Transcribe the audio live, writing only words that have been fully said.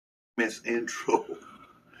Miss Intro.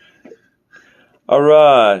 All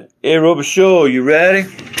right. Hey, Robert Shaw, you ready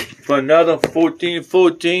for another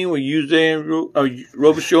 14-14 with Yuze and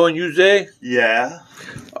Robert Shaw and Yuze? Yeah.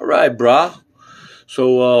 All right, brah.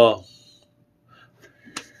 So,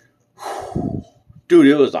 dude,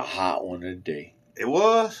 it was a hot one today. It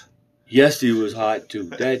was? Yesterday was hot, too.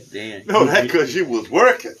 That damn. No, that's because you was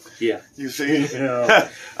working. Yeah. You see? Yeah.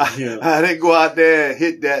 I didn't go out there and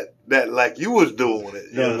hit that like you was doing it.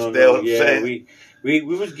 You understand what I'm saying? We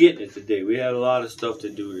was getting it today. We had a lot of stuff to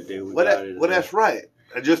do today. Well, that's right.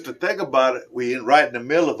 And just to think about it, we're right in the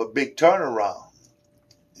middle of a big turnaround.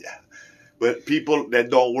 Yeah. But people that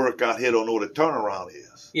don't work out here don't know what a turnaround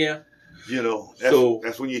is. Yeah. You know,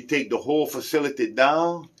 that's when you take the whole facility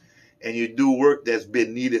down and you do work that's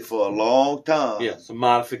been needed for a long time. Yeah, some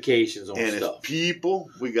modifications on and stuff. It's people.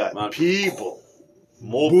 We got people.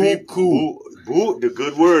 More people. The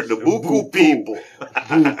good word, the buku people.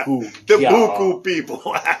 Buku. The buku people.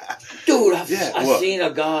 Dude, I seen a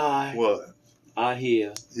guy out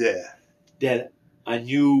here that I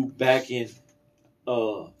knew back in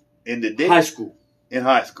the day? high school. In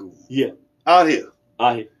high school. Yeah. Out here.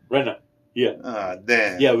 Right now. Yeah. Ah,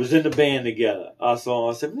 damn. Yeah, we was in the band together. I saw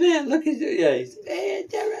him. I said, man, look at you. Yeah. He said,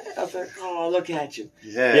 man, I said, oh, look at you.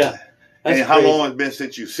 Yeah. And how long it's been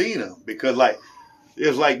since you've seen him? Because, it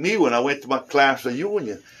was like me when I went to my class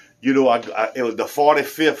reunion. You know, it was the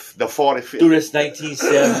 45th. Dude, that's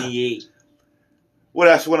 1978. Well,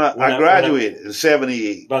 that's when I graduated in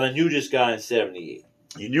 78. But I knew this guy in 78.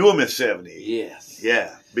 You knew him in 78? Yes.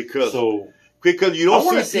 Yeah, because you don't I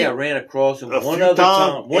want to say I ran across him one other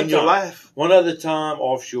time. Your life? One other time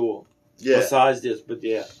offshore. Yeah. Besides this, but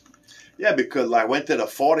yeah. Yeah, because I went to the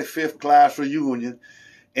 45th class reunion,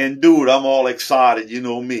 and dude, I'm all excited, you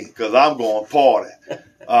know me, because I'm going to party.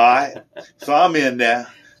 All right? So I'm in there.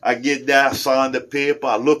 I get there, I sign the paper,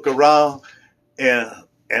 I look around, and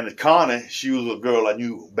Connie, she was a girl I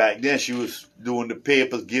knew back then. She was doing the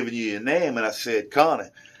papers, giving you your name, and I said, Connie,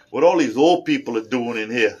 what all these old people are doing in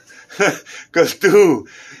here? Because, dude,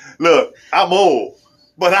 look, I'm old,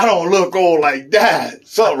 but I don't look old like that.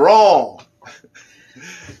 Something wrong.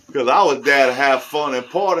 Because I was there to have fun and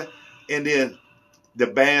party, and then the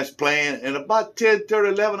band's playing, and about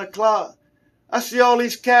 10:30, 11 o'clock, I see all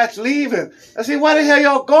these cats leaving. I say, why the hell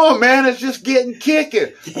y'all going, man? It's just getting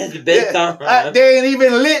kicking. They ain't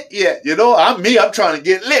even lit yet, you know. I'm trying to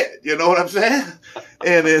get lit, you know what I'm saying?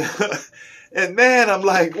 And then, and man, I'm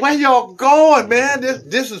like, where y'all going, man?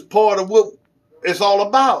 This is part of what it's all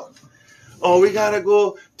about. Oh, we gotta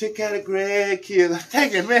go take care of grandkids.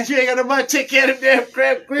 Take it, man. You ain't got no money to take care of them damn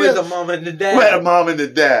grandkids. Where's the mom and the dad? Where the mom and the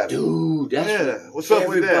dad? Dude, that's what's up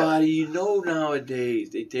with that? Everybody you know nowadays,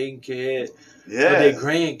 they taking care of their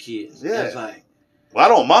grandkids. Yeah. It's like, well, I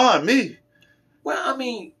don't mind me. Well, I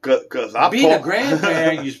mean, Cause being a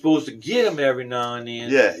grandparent, you're supposed to get them every now and then.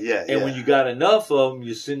 Yeah. And when you got enough of them,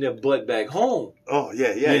 you send their butt back home. Oh,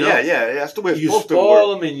 yeah. That's the way it's you supposed to work. You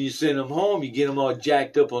spoil them and you send them home. You get them all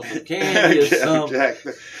jacked up on some candy or something.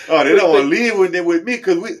 Oh, they don't want to leave with me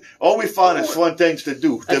because all we find is fun things to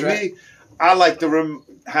do. To me, I like to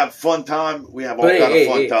have fun time. We have all kind of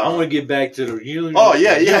fun time. I want to get back to the reunion. Oh,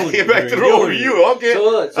 yeah. Get back to the reunion. Okay.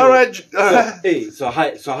 So, all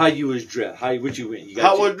right. So how you was dressed? What you went?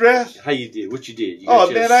 How was dressed? How you did? What you did?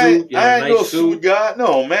 Man, I ain't no suit guy.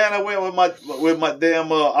 No, man. I went with my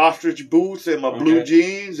damn ostrich boots and my blue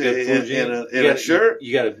jeans and a shirt.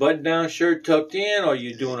 You got a button-down shirt tucked in, or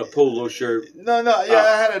you doing a polo shirt? No. Yeah,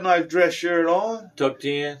 I had a nice dress shirt on. Tucked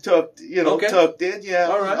in. Tucked in. Yeah.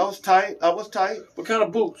 All right. I was tight. What kind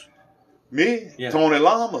of boots? Me? Yeah. Tony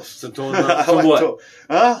Lamas. So Tony Lamas. So what?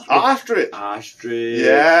 Ostrich. Ostrich.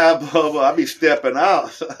 Yeah, Bubba. I be stepping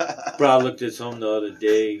out. Bro, I looked at something the other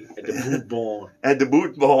day at the boot barn. At the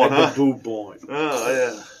boot barn, the boot barn. Oh,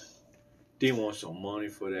 yeah. They want some money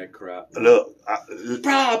for that crap. Look.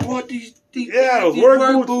 Bro, I bought these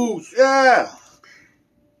work boots. Yeah.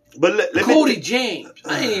 But Cody James.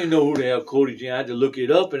 I didn't even know who the hell Cody James. I had to look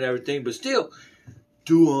it up and everything, but still.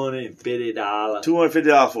 $250.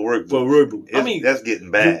 $250 for work boots. For work boots. I mean, that's getting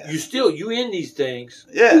bad. You in these things.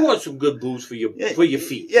 Yeah. You want some good boots for your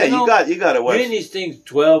feet. Yeah, you got to wear. You're in these things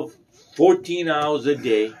 12, 14 hours a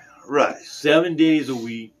day. Right. 7 days a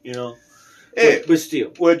week, you know. Hey, but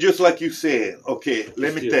still. Well, just like you said, okay,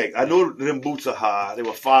 let me think. I know them boots are high. They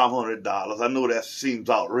were $500. I know that seems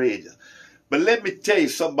outrageous. But let me tell you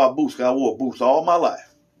something about boots, because I wore boots all my life.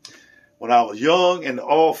 When I was young in the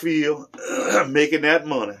oil field, making that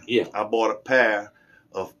money, I bought a pair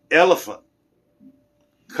of elephant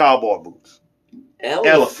cowboy boots.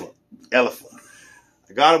 Elephant. I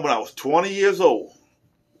got them when I was 20 years old.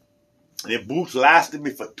 And them boots lasted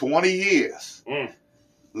me for 20 years. Mm.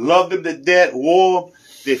 Loved them to death, wore them.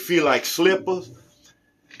 They feel like slippers.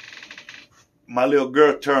 My little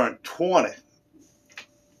girl turned 20.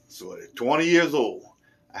 So at 20 years old,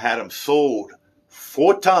 I had them sold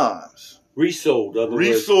 4 times. Resold.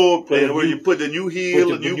 Resold, where you put the new heel,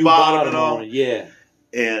 the new bottom and all. Yeah.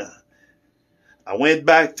 And I went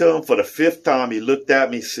back to him for the 5th time. He looked at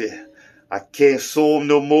me and said, I can't sew them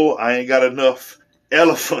no more. I ain't got enough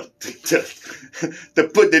elephant to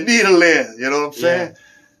put the needle in. You know what I'm saying? Yeah.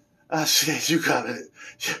 I said, you gotta,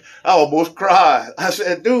 I almost cried. I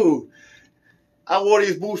said, dude, I wore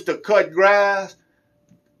these boots to cut grass,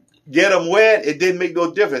 get them wet. It didn't make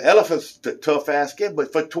no difference. Elephants tough ass kid,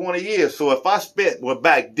 but for 20 years. So if I spent, well,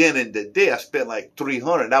 back then in the day, I spent like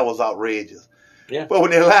 $300. That was outrageous. Yeah. But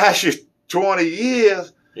when they last you 20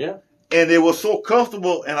 years, yeah, and they were so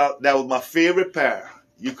comfortable, and that was my favorite pair.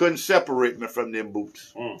 You couldn't separate me from them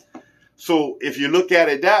boots. Mm. So if you look at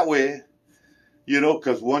it that way, you know,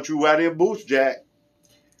 because once you wear them boots, Jack,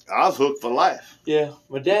 I was hooked for life. Yeah,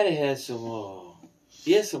 my daddy had some.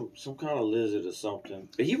 He had some kind of lizard or something,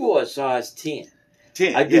 but he wore a size 10.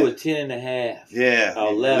 10. I do a 10 and a half. Yeah, 11.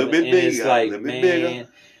 A little bit and bigger. It's like, man, bigger.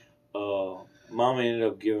 Mama ended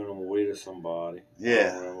up giving them away to somebody.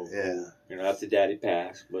 Yeah, You know, after Daddy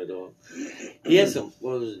passed, but he had some.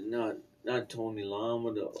 What was it? Not Tony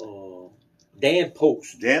Lama, the Dan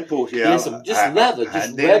Post. Dan Post, yeah. He had some leather,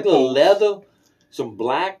 just regular leather, some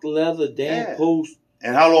black leather Dan Post.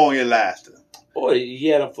 And how long it lasted? Boy, he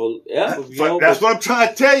had them for that's what I'm trying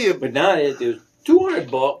to tell you. But now there's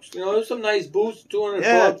 $200. You know, there's some nice boots, $200.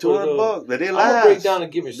 Yeah, $200. But they last. I'm gonna break down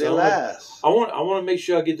and give me some. They last. I want to make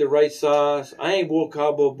sure I get the right size. I ain't wore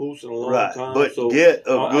cowboy boots in a long time, but so get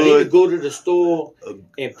a I need to go to the store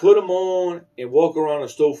and put them on and walk around the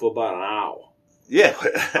store for about an hour. Yeah.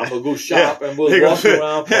 I'm going to go shop and we'll walk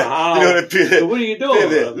around for an hour. So what are you doing?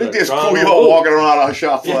 Look at this cool y'all walking around our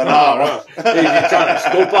shop for an hour. You're trying to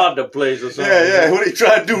scope out the place or something. Yeah. What are you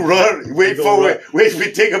trying to do? Run? Wait till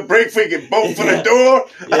we take a break for you can bolt for the door?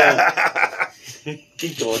 Yeah.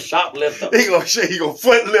 He's going to shoplift them. He going to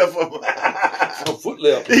foot lift them. Foot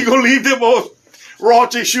lift. He going to leave them on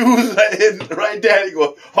raunchy shoes right there. He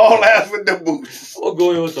go haul ass with the boots. We'll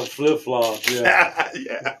go in with some flip flops. Yeah,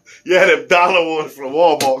 yeah, them dollar ones from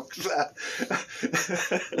Walmart.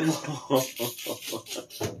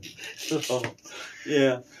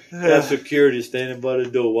 Yeah, that security standing by the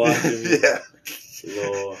door watching me. Yeah,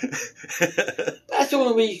 Lord, that's the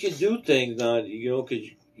only way you can do things now. You know, because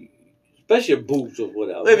especially boots or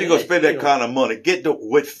whatever. Maybe you go spend that kind of money. Get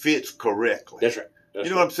what fits correctly. That's right. You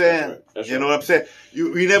know what I'm saying? You know what I'm saying?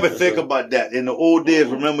 You never think about that. In the old days,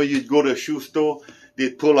 remember you'd go to a shoe store,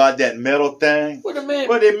 they'd pull out that metal thing. What a man.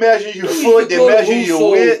 But they measure your foot, they measure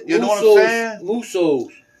your width. You know what I'm saying?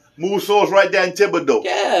 Musso's right there in Thibodeau.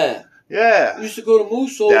 Yeah. Yeah. We used to go to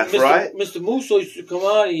Musso. That's right. Mr. Musso used to come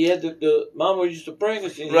out. He had the mama used to bring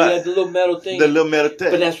us, and he had the little metal thing. The little metal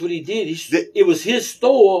thing. But that's what he did. It was his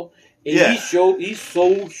store. And he sold your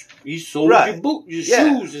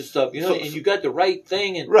shoes and stuff, you know, and you got the right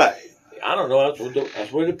thing. And I don't know,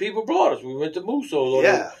 that's where the people brought us. We went to Musso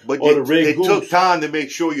but they took time to make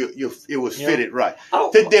sure it was fitted right.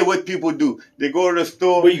 Today, what people do, they go to the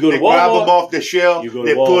store, they grab them off the shelf,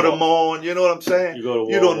 they put them on, you know what I'm saying? You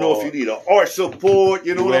don't know if you need an arch support,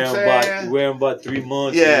 you know what I'm saying? You wear them about 3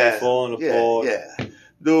 months and they're falling apart. Yeah.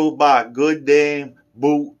 Dude, buy a good damn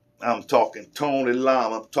boot. I'm talking Tony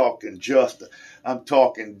Lama. I'm talking Justin. I'm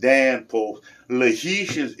talking Dan Post.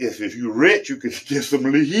 Lahishas. If you're rich, you can get some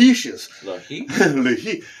Lahishas.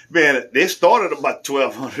 Man, they started about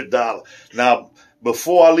 $1,200. Now,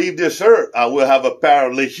 before I leave this earth, I will have a pair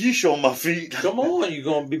of Lahish on my feet. Come on, you're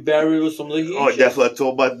going to be buried with some Lahish. Oh, that's what I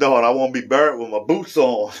told my daughter. I won't be buried with my boots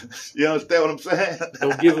on. You understand what I'm saying?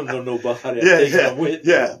 Don't give them to nobody.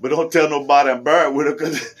 Yeah, but don't tell nobody I'm buried with them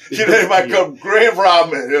because they might come grave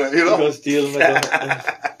rob me. You know? You're going to steal them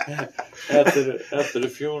after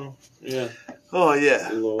the funeral. Yeah. Oh,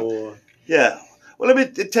 yeah. Lord. Yeah. Well, let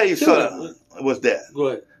me tell you something. What's that? Go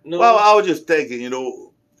ahead. No. Well, I was just thinking, in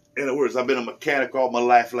other words, I've been a mechanic all my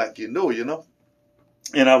life, like you know.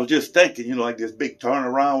 And I was just thinking, like this big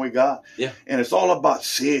turnaround we got. Yeah. And it's all about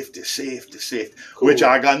safety, cool. Which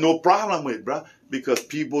I got no problem with, bro, because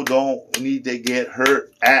people don't need to get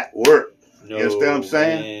hurt at work. No, you understand what I'm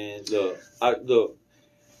saying? Man, look,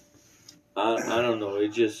 I don't know.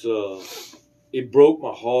 It just, it broke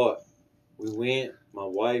my heart. We went, my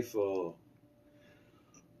wife, her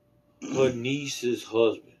niece's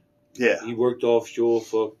husband. Yeah. He worked offshore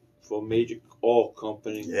for a major oil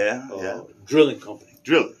company. Yeah. Drilling company.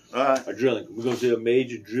 Drilling. All right. A drilling. We're going to say a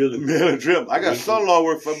major drilling. Drill. I got son-in-law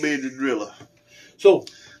work for a major driller. So,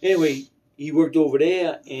 anyway, he worked over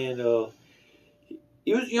there, and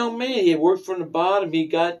he was a young man. He had worked from the bottom. He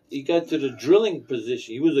got to the drilling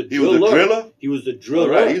position. He was a driller. He was a driller? He was the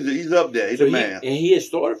driller. All right. He's up there. He's the man. And he had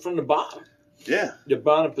started from the bottom. Yeah. The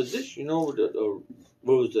bottom position, what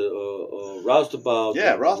was the roustabout?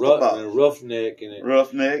 Yeah, roustabout. And a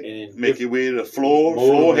roughneck. And make your way to the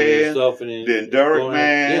floor head, then Derrick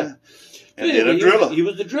man, and then a driller. He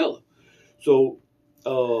was the driller. So,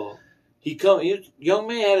 he was a young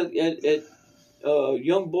man, had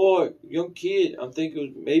young kid, I'm thinking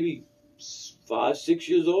it was maybe 5, 6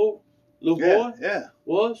 years old, little boy. Yeah.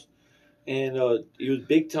 Was. And he was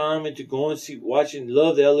big time into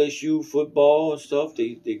loved LSU football and stuff.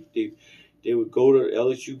 They would go to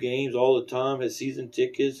LSU games all the time, had season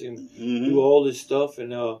tickets and do all this stuff.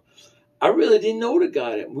 And I really didn't know the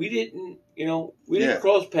guy. We didn't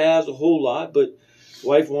cross paths a whole lot, but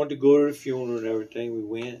wife wanted to go to the funeral and everything. We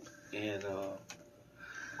went, and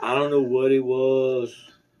I don't know what it was.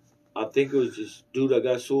 I think it was just, dude, I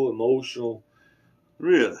got so emotional.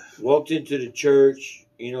 Really? Walked into the church.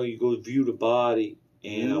 You go view the body,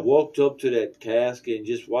 and I walked up to that casket and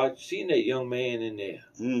just seen that young man in there.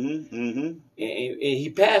 And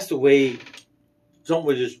he passed away. Something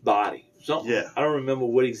with his body. Something. Yeah. I don't remember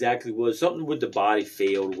what exactly it was. Something with the body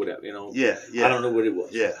failed or whatever. Yeah. I don't know what it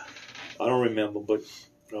was. Yeah. I don't remember, but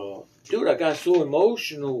dude, I got so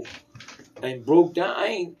emotional and broke down.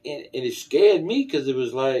 And it scared me because it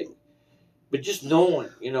was like, but just knowing,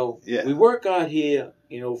 we work out here.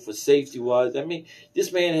 For safety wise, I mean,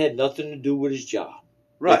 this man had nothing to do with his job.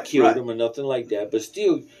 Right. They killed him or nothing like that. But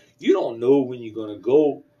still, you don't know when you're going to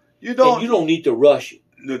go. You don't. And you don't need to rush it.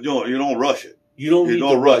 You don't rush it. You don't need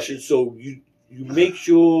to rush it. So you make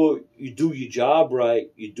sure you do your job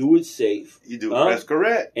right. You do it safe. You do. That's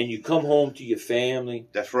correct. And you come home to your family.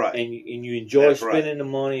 That's right. And you enjoy spending the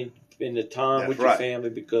money, spend the time with your family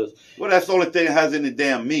because. Well, that's the only thing that has any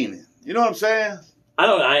damn meaning. You know what I'm saying?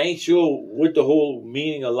 I ain't sure what the whole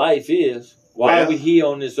meaning of life is. Why are we here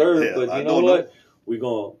on this earth? But you know what?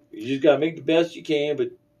 You just gotta make the best you can, but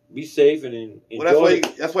be safe and enjoy.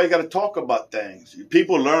 That's why you gotta talk about things.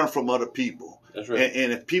 People learn from other people. That's right.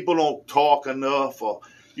 And if people don't talk enough, or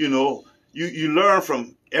you learn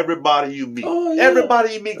from everybody you meet. Oh, yeah.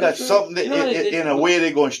 Everybody you meet got something that, in a way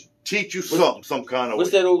they're gonna teach you something, some kind of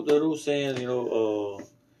what's way. What's that old saying?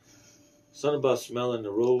 Something about smelling the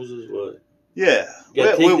roses. What? Yeah,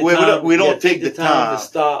 we don't take the time to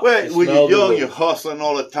stop. When you're young, you're hustling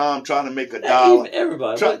all the time, trying to make a dollar.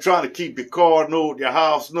 Everybody trying to keep your car note, your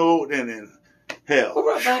house note, and then hell. But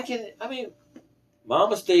right back in,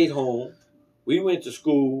 Mama stayed home. We went to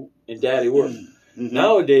school, and Daddy worked.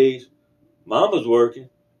 Nowadays, Mama's working,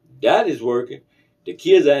 Daddy's working. The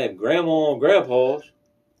kids have grandma and grandpa's.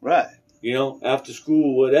 Right. After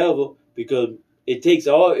school, whatever, because it takes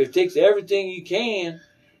everything you can.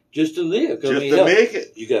 Just to live. Just to make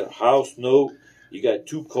it. You got a house note. You got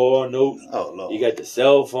 2 car notes. Oh, Lord. You got the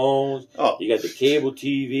cell phones. Oh. You got the cable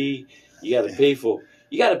TV. You got to pay for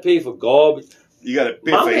garbage. You got to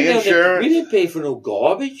pay for insurance. We didn't pay for no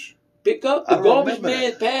garbage. Pick up. The garbage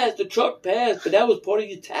man passed. The truck passed. But that was part of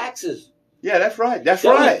your taxes. Yeah, that's right. That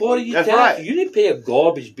was part of your taxes. Right. You didn't pay a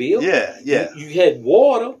garbage bill. Yeah. You had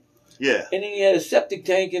water. Yeah. And then you had a septic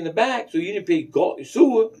tank in the back, so you didn't pay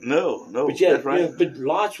sewer. No, but that's right. But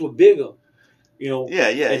lots were bigger. Yeah.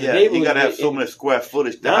 You got to have so much square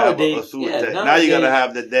footage to have a sewer tank. Now you got to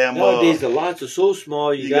have the damn. Nowadays, the lots are so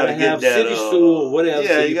small. You got to have city sewer or whatever.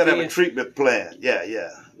 Yeah, you got to have a treatment plant. Yeah.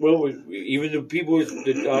 Well, even the people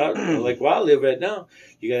like where I live right now,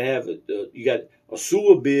 you got to have you got a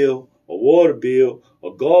sewer bill, a water bill, a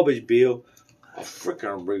garbage bill, a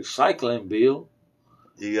freaking recycling bill.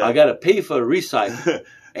 I got to pay for the recycling.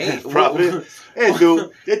 Hey,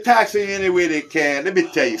 dude, they're taxing you any way they can. Let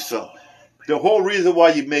me tell you something. The whole reason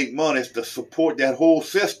why you make money is to support that whole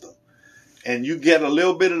system. And you get a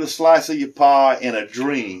little bit of the slice of your pie and a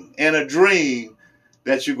dream.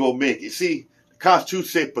 That you're going to make it. See, the Constitution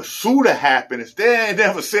said pursue the happiness. They ain't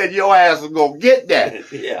never said your ass is going to get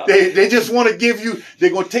that. Yeah. They just want to give you, they're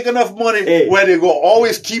going to take enough money where they're going to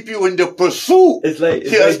always keep you in the pursuit. It's like,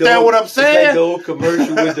 you understand what I'm saying? It's like the old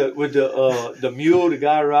commercial with the mule, the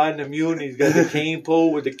guy riding the mule, and he's got the cane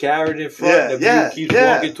pole with the carrot in front. The mule keeps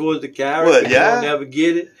walking towards the carrot, but he'll never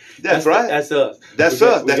get it. That's right. That's us. That's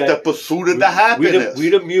us. That's the pursuit of the happiness. We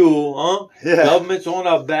the mule, huh? Yeah. Government's on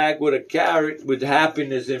our back with a carrot with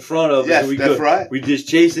happiness in front of us. Yes, that's right. We just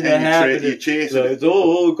chasing that happiness. You're chasing it. Come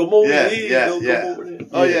over here. Come over there.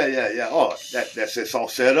 Oh, yeah. Oh, it's all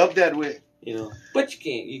set up that way. But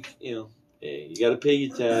you can't. Hey, you got to pay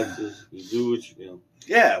your taxes. You do what you know.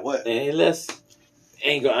 Yeah, what? And let's we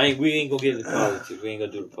ain't gonna get into politics. We ain't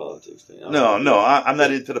gonna do the politics thing. I'm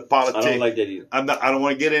not into the politics. I don't like that either. I don't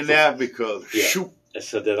want to get in there because shoot. Let's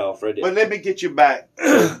set that off right there. But let me get you back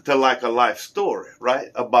to like a life story, right?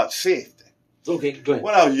 About safety. Okay, go ahead.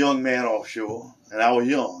 When I was a young man offshore, and I was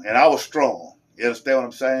young, and I was strong. You understand what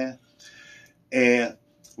I'm saying? And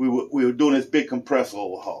we were doing this big compressor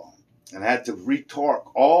overhaul, and I had to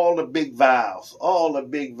retorque all the big valves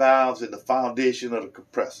in the foundation of the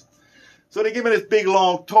compressor. So they give me this big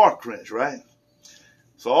long torque wrench, right?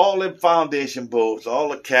 So all them foundation bolts, all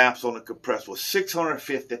the caps on the compressor was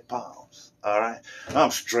 650 pounds. All right, I'm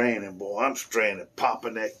straining, boy. I'm straining,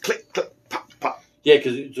 popping that click, click, pop, pop. Yeah,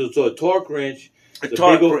 because so a torque wrench,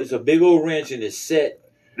 it's a big old wrench, and it's set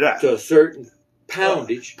to a certain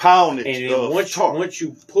poundage. And then once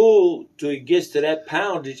you pull till it gets to that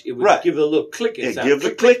poundage, it would give it a little clicking sound. It gives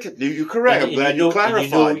a click. You're correct. I'm glad you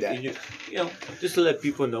clarified that. You know, just to let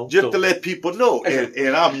people know. To let people know.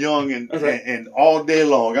 And I'm young and all day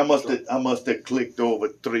long, I must have clicked over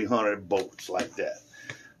 300 bolts like that.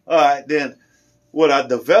 All right, then what I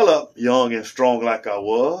developed, young and strong like I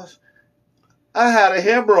was, I had a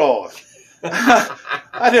hemorrhoid.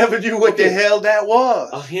 I never knew what the hell that was.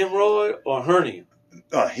 A hemorrhoid or hernia?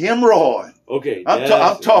 A hemorrhoid. Okay. I'm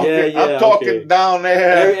talking down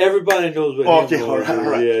there. Everybody knows what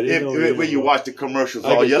hemorrhoid is. Right. When you watch the commercials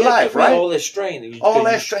all your life, right? All that strain. All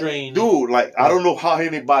that strain. Dude, like, I don't know how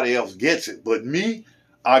anybody else gets it, but me,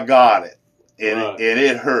 I got it. And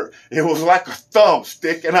it hurt. It was like a thumb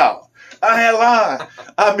sticking out. I ain't lying.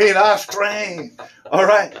 I strained. All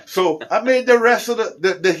right. So I made the rest of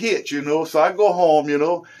the hit, you know. So I go home, you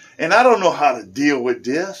know, and I don't know how to deal with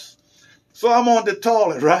this. So I'm on the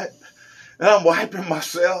toilet, right? And I'm wiping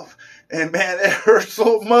myself. And man, it hurt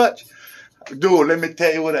so much. Dude, let me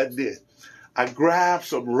tell you what I did. I grabbed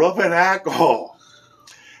some rubbing alcohol.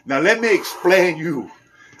 Now let me explain you.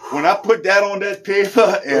 When I put that on that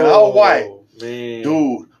paper and I wipe, man.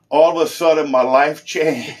 Dude, all of a sudden my life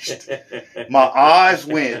changed. My eyes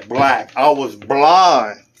went black. I was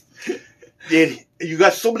blind. You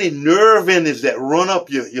got so many nerve endings that run up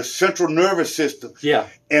your central nervous system. Yeah.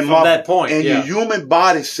 And from that point. And your human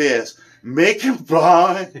body says, make him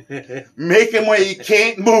blind, make him where he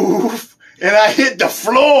can't move. And I hit the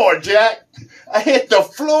floor, Jack. I hit the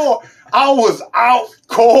floor. I was out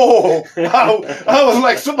cold. I was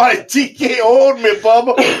like somebody TKO'd me,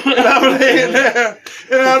 Bubba. And I'm laying there.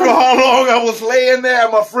 And I don't know how long I was laying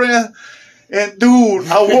there, my friend. And dude,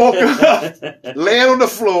 I woke up, laying on the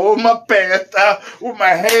floor with my pants down, with my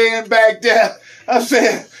hand back there. I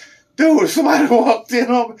said, dude, somebody walked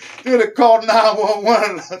in on me. They would have called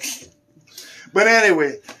 911. But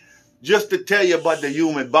anyway, just to tell you about the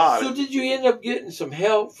human body. So did you end up getting some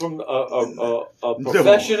help from a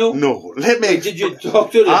professional? No. Let me. Did you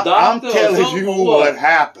talk to the doctor? I'm telling you what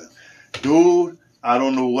happened. Dude, I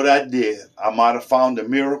don't know what I did. I might have found a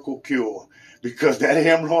miracle cure because that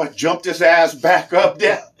hemorrhoid jumped his ass back up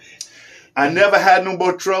there. I never had no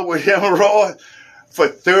more trouble with hemorrhoid for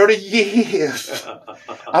 30 years.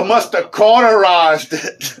 I must have cauterized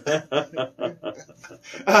it.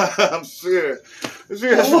 I'm serious.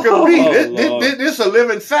 Serious as can be. This is a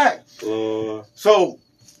living fact. So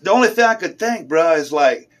the only thing I could think, bro, is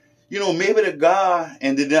like, you know, maybe the guy,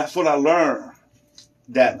 and then that's what I learned,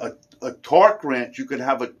 that a torque wrench, you could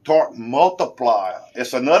have a torque multiplier.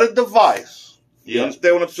 It's another device. You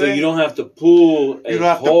understand what I'm saying? So you don't have to pull. You don't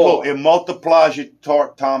have to pull. It multiplies your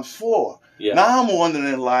torque times 4. Yeah. Now I'm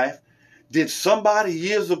wondering in life, did somebody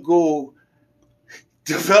years ago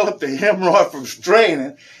develop the hemorrhoid from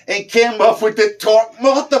straining and came up with the torque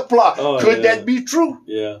multiplier? Could that be true?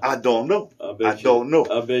 Yeah. I don't know. I don't know.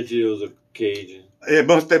 I bet you it was a Cajun. It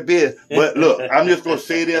must have been. But look, I'm just going to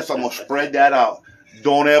say this. I'm going to spread that out.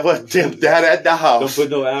 Don't ever attempt that at the house. Don't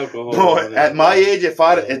put no alcohol on at my age, if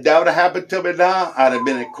that would have happened to me now, I'd have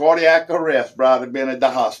been in cardiac arrest, bro. I'd have been at the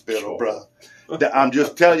hospital, bro. I'm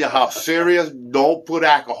just telling you how serious. Don't put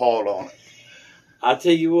alcohol on it. I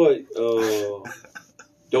tell you what,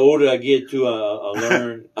 the older I get to, I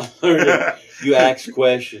learn that you ask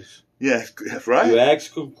questions. Yeah, that's right. You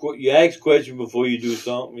ask questions before you do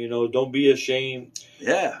something. You know, don't be ashamed.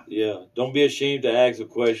 Yeah. Don't be ashamed to ask a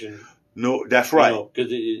question. No, that's right.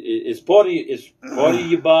 Because it's part of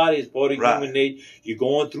your body. It's part of human nature. You're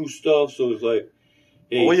going through stuff, so it's like,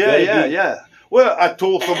 hey. Oh yeah. Well, I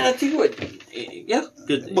told some. And I tell you what,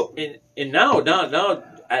 and now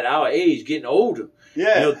at our age, getting older,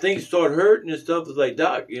 things start hurting and stuff. It's like,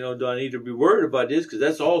 Doc, do I need to be worried about this? Because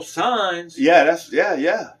that's all signs. Yeah,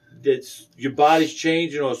 that's your body's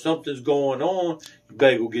changing or something's going on, you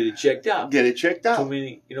better go get it checked out. Get it checked out.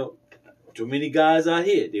 Too many guys out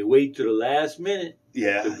here. They wait to the last minute.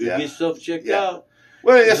 Yeah, to get stuff checked out.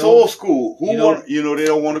 Well, it's old school. They don't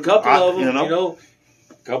want to. A couple of them, a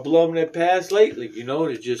couple of them that passed lately.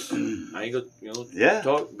 They just I ain't gonna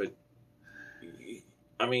talk, but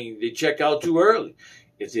I mean they check out too early.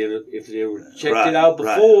 If they were checked it out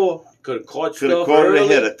before, could have caught stuff early.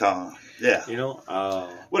 Ahead of time. Yeah.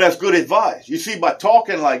 Well, that's good advice. You see, by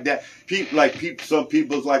talking like that, some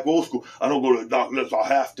people's like old school. I don't go to the doctor unless I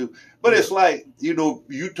have to. But it's like, you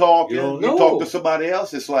talk to somebody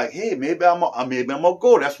else. It's like, hey, maybe I'm gonna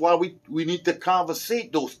go. That's why we need to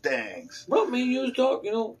conversate those things. Well, me and you talk,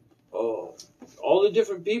 all the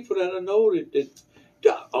different people that I know that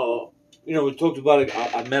we talked about it.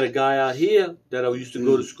 I met a guy out here that I used to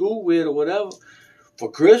go to school with or whatever.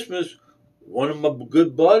 For Christmas, one of my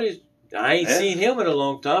good buddies, I ain't seen him in a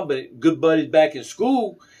long time, but good buddies back in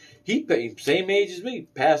school, he same age as me,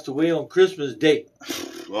 passed away on Christmas Day.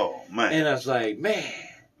 Oh, man. And I was like, man.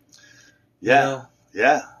 Yeah.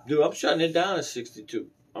 Yeah. Dude, I'm shutting it down at 62.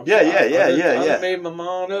 I made my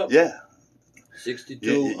mind up. Yeah.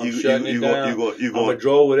 62, I'm shutting it down. I'm going to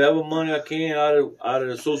draw whatever money I can out of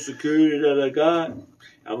the Social Security that I got.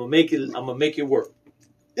 I'm going to make it work.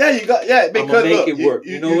 Yeah, because I'm gonna make it work.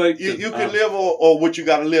 You know what? You can live on what you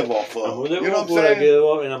got to live off of. I'm gonna live off what I get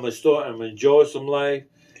off, and I'm gonna enjoy some life.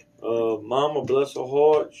 Mama, bless her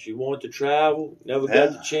heart, she wanted to travel, never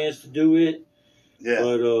got the chance to do it. Yeah.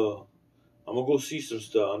 But I'm gonna go see some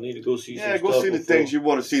stuff. I need to go see some stuff. Yeah, go see the things you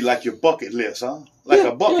want to see, like your bucket list, huh? Like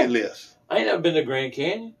a bucket list. I ain't never been to Grand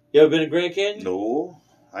Canyon. You ever been to Grand Canyon? No,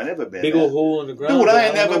 I never been. Big old hole in the ground. Dude, I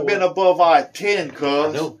ain't never been above I-10,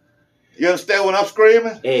 cuz. I know. You understand what I'm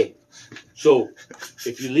screaming? Hey, so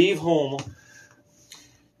if you leave home,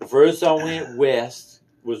 the first I went west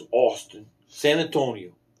was Austin, San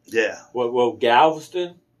Antonio. Yeah. Well,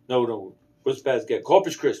 Galveston? No. What's past Galveston?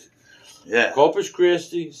 Corpus Christi. Yeah. Corpus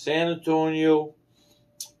Christi, San Antonio,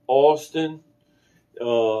 Austin,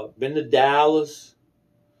 been to Dallas.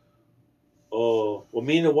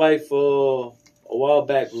 Me and the wife, a while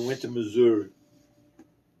back, we went to Missouri.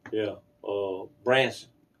 Yeah. Branson.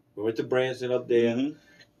 We went to Branson up there,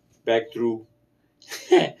 back through.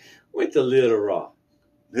 Went to Little Rock.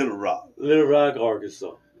 Little Rock,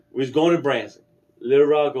 Arkansas. We was going to Branson. Little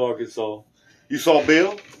Rock, Arkansas. You saw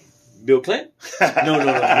Bill? Bill Clinton?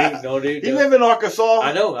 No. He lived in Arkansas.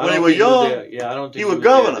 I know. When he was young. I don't think he was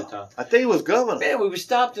governor. I think he was governor. Man, we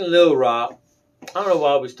stopped in Little Rock. I don't know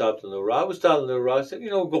why we stopped in Little Rock. We stopped in Little Rock. I said,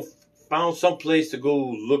 go found some place to go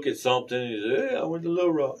look at something. He said, hey, I went to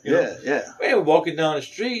Little Rock. Yeah. Man, we're walking down the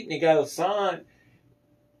street and he got a sign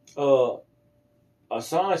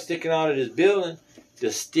sticking out of this building.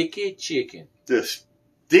 The Sticky Chicken. The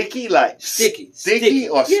sticky, like sticky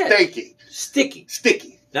or steaky?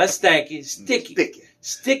 Sticky. Not stanky. Sticky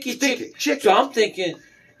chicken. So I'm thinking,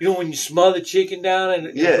 when you smother chicken down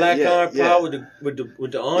in black iron pot with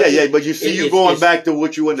the onion. Yeah, but you see, you going back to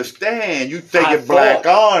what you understand. You thinking black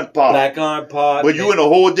iron pot. Black iron pot. But you in a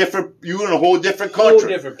whole different country. Whole different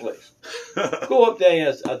place. Go up there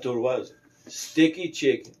and I told her what was it? Sticky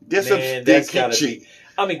chicken. That's gotta be.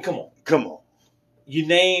 I mean, come on. You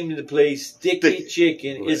name the place Sticky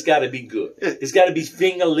Chicken. Right. It's got to be good. It's got to be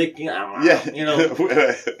finger licking. Walk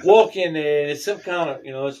in there and it's some kind of,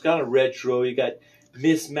 it's kind of retro. You got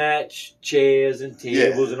mismatched chairs and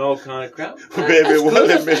tables and all kind of crap.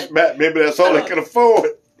 Maybe that's all they can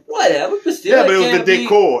afford. Whatever, but still. But it was the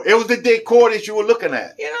decor. It was the decor that you were looking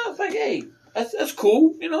at. It's like, hey, that's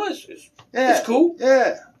cool. It's cool.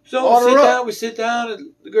 Yeah. So we sit down,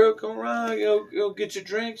 and the girl come around, get your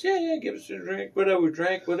drinks. Yeah, give us a drink, whatever,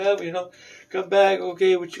 come back,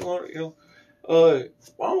 okay, what you want, I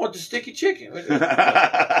want the sticky chicken.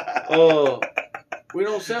 We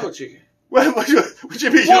don't sell chicken. What you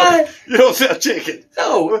mean you don't sell chicken?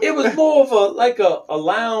 No, it was more of a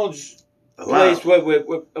lounge place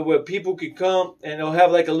where people could come and they'll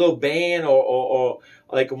have like a little band or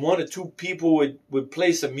like one or two people would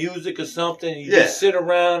play some music or something. And you just sit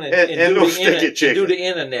around and do the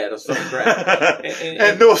internet or some crap.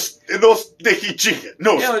 and no sticky chicken.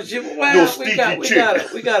 No sticky chicken.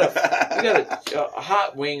 We got a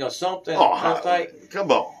hot wing or something. Oh, I was like,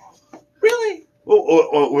 come on. Really?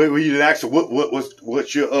 Or you didn't ask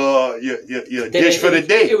what's your dish for the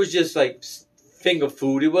day? It was just like finger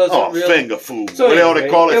food. It wasn't really finger food. So anyway, they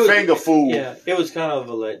call it finger food. Yeah, it was kind of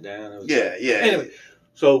a letdown. Yeah. Anyway,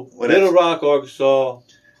 so Little Rock, Arkansas.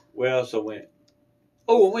 Where else I went?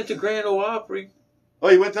 Oh, I went to Grand Ole Opry. Oh,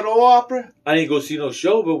 you went to the old Opry? I didn't go see no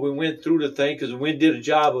show, but we went through the thing because we did a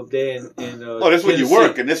job up there in oh, that's when you're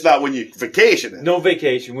working. It's not when you're vacationing. No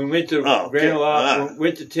vacation. We went to Grand Ole Opry,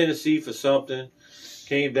 went to Tennessee for something,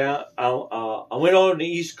 came down. I went on the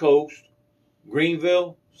East Coast,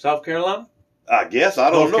 Greenville, South Carolina. I guess. I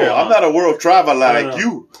don't know. I'm not a world traveler like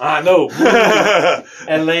you. I know.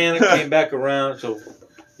 Atlanta, came back around. So,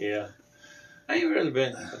 yeah. I ain't really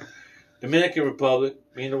been. Dominican Republic.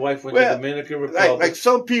 Me and the wife went to Dominican Republic. Like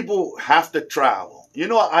some people have to travel. You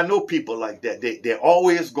know, I know people like that. They're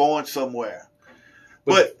always going somewhere.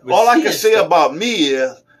 But all I can say about me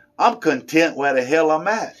is I'm content where the hell I'm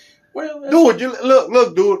at. Well, dude,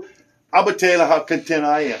 look, dude. I'm going to tell you how content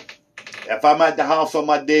I am. If I'm at the house on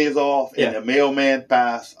my days off and the mailman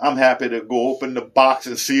pass, I'm happy to go open the box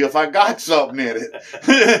and see if I got something in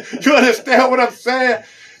it. You understand what I'm saying?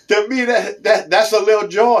 To me, that's a little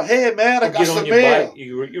joy. Hey, man, I got some mail. Bike.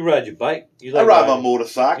 You ride your bike? I ride my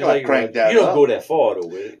motorcycle. I crank that up. You don't go that far, though,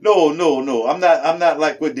 with it. No. I'm not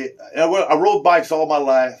like with the... I rode bikes all my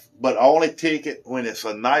life, but I only take it when it's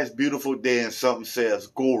a nice, beautiful day and something says,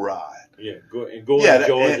 go ride. Yeah, go enjoy the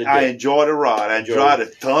day. I enjoy the ride. I enjoy the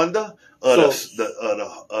thunder. So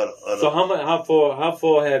how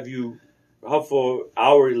far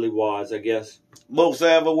hourly wise, I guess? Most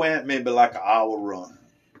I ever went, maybe like an hour run.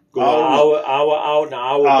 Go an hour out and an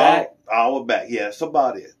hour back? Hour back, yeah, that's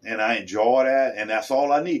about it. And I enjoy that, and that's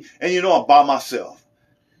all I need. And you know, I'm by myself.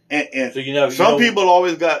 And so some people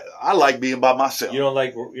always I like being by myself. You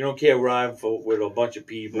don't care riding with a bunch of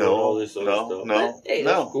people and all this other stuff. No.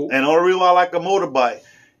 That's cool. And the only reason why I like a motorbike,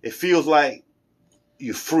 it feels like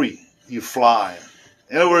you're free. You're flying.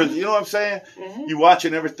 In other words, you know what I'm saying? Mm-hmm. You're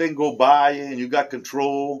watching everything go by you, and you got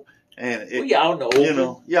control. And you're out in the open. You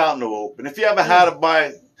know, you're out in the open. If you ever had a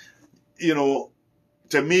bike, you know,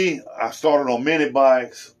 to me, I started on mini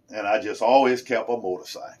bikes, and I just always kept a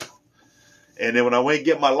motorcycle. And then when I went to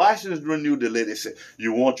get my license renewed, the lady said,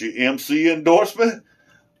 "You want your MC endorsement?"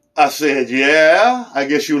 I said, "Yeah." I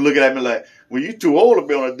guess she was looking at me like, "Well, you too old to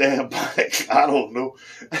be on a damn bike." I don't know.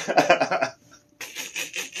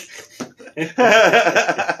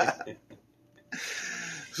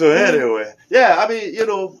 So anyway, I mean, you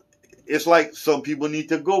know, it's like some people need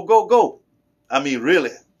to go. I mean,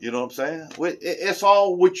 really, you know what I'm saying? It's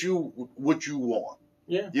all what you want.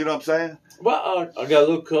 Yeah. You know what I'm saying? Well, I got a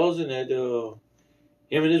little cousin that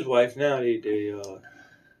him and his wife now he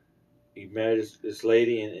married this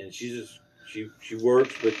lady and she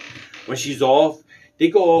works, but when she's off, they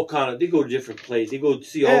go to different places. They go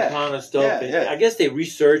see all kind of stuff. I guess they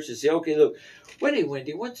research and say, okay, look, where they went?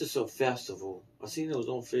 They went to some festival. I seen it was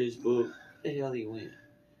on Facebook. Where the hell they went?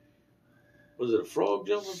 Was it a frog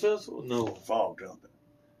jumping festival? No. Frog jumping.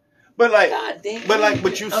 But like,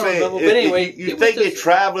 what you saying, but anyway, you think they're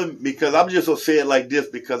traveling because I'm just gonna say it like this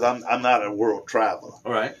because I'm not a world traveler.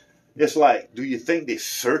 All right. It's like, do you think they're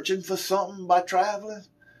searching for something by traveling?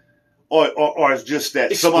 Or it's just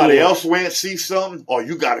that somebody else went and see something, or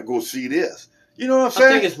you got to go see this. You know what I'm saying?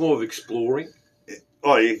 I think it's more of exploring.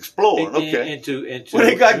 Oh, exploring, okay. Into well,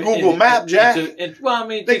 they got Google Map, Jack. Well, I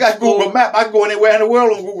mean, they got Google Map. I can go anywhere in the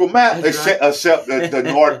world on Google Map, except the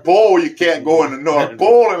North Pole. You can't go in the North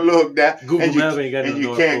Pole and look that. Google Map ain't got and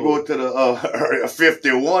you can't go to the Area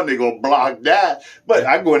 51. They're going to block that. But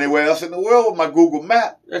I can go anywhere else in the world with my Google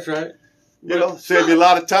Map. That's right. You know, save you a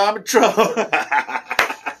lot of time and trouble.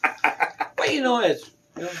 Well, you know,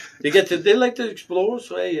 they like to explore,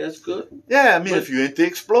 so hey, that's good. Yeah, I mean, if you're into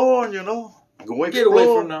exploring, you know. Go explore. Get away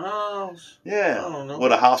from the house. Yeah. I don't know. Well,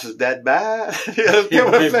 the house is that bad. You know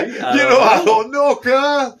what I'm saying? I don't know,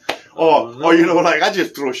 cuz. Or, you know, like, I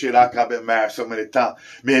just throw shit out. I've been married so many times.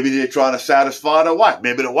 Maybe they're trying to satisfy the wife.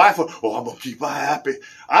 Maybe the wife, I'm going to keep her happy.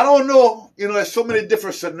 I don't know. You know, there's so many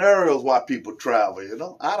different scenarios why people travel, you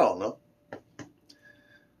know. I don't know.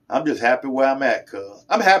 I'm just happy where I'm at, cuz.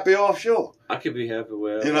 I'm happy offshore. I could be happy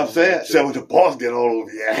where I'm at. You know what I'm saying? Except when the boss get all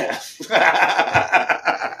over your ass.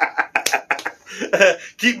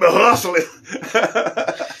 Keep me hustling.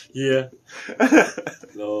 Yeah.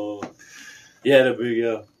 No. Yeah, the big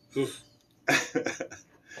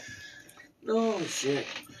no shit.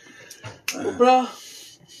 Well, bro.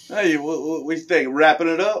 Hey, what you think? Wrapping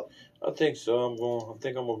it up? I think so. I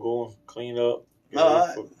think I'm gonna go and clean up.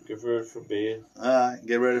 Get ready for bed. All right.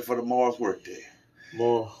 Get ready for tomorrow's work day.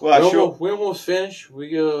 Well, sure. We almost finished. We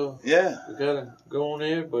gotta go on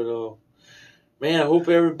there, but man, I hope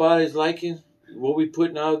everybody's liking what we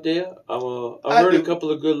putting out there. I heard a couple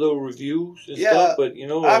of good little reviews and stuff, but you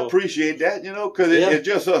know, I appreciate that, you know, because it's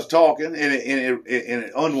just us talking and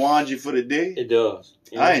it unwinds you for the day. It does.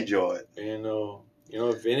 I enjoy it. And you know,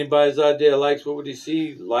 if anybody's out there likes what they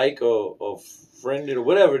see, like or friended or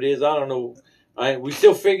whatever it is. I don't know. We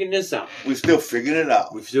still figuring this out. We're still figuring it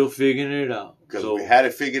out. We're still figuring it out. Because we had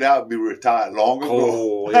it figured out, we retired long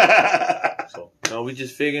ago. Yeah. So no, we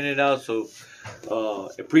just figuring it out. So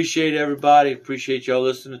appreciate everybody. Appreciate y'all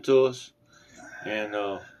listening to us. And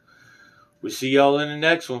we'll see y'all in the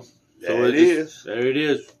next one. So there it is. There it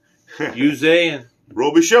is. Use and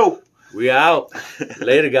Roby Show. We out.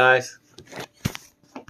 Later, guys.